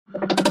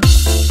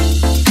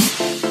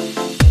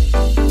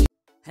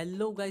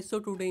Hello guys, so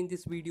today in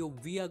this video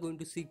we are going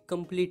to see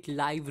complete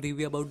live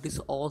review about this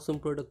awesome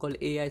product called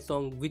AI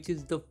Song, which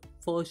is the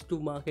first to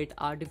market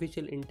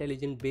artificial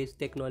intelligence based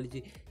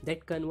technology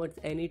that converts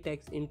any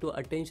text into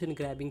attention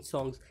grabbing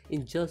songs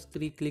in just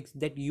 3 clicks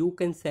that you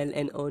can sell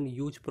and earn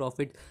huge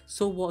profits.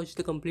 So watch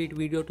the complete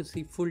video to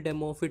see full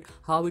demo of it,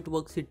 how it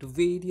works, its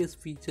various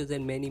features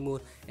and many more.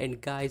 And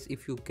guys,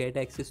 if you get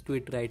access to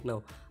it right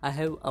now, I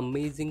have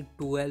amazing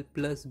 12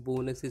 plus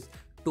bonuses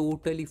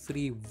totally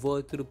free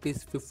worth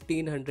rupees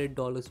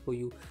 $1500 for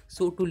you.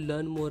 So to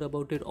learn more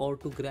about it or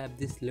to grab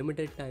this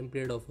limited time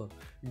period offer,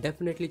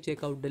 definitely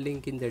check out the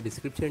link in the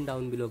description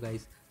down below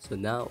guys. So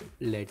now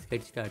let's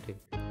get started.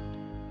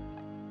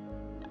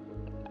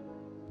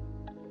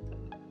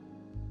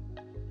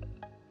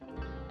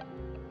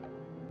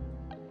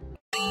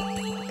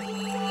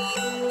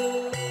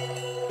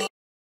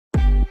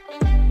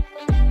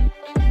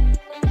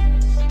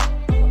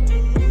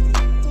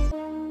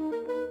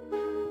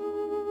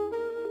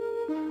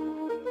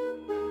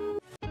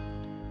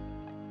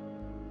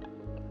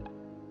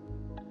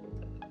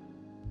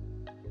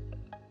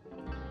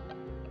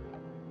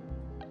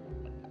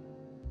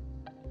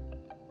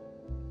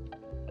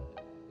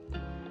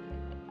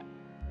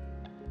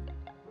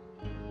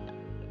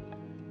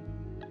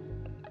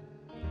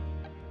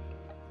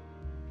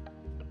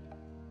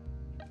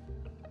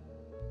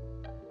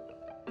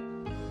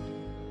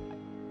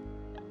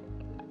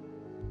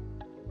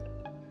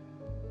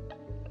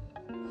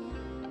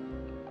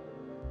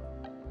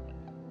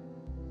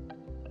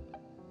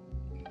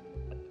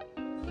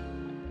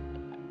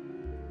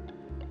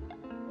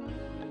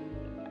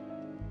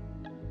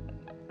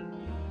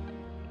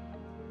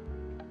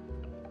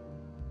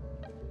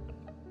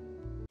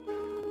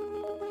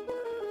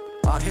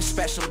 On his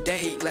special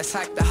day, let's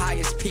hike the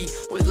highest peak.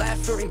 With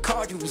laughter and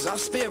cardoons, our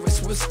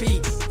spirits will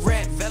speak.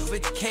 Red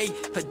velvet cake,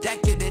 a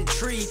decadent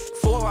tree.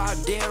 For our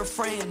dear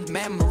friend,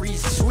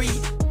 memories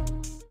sweet.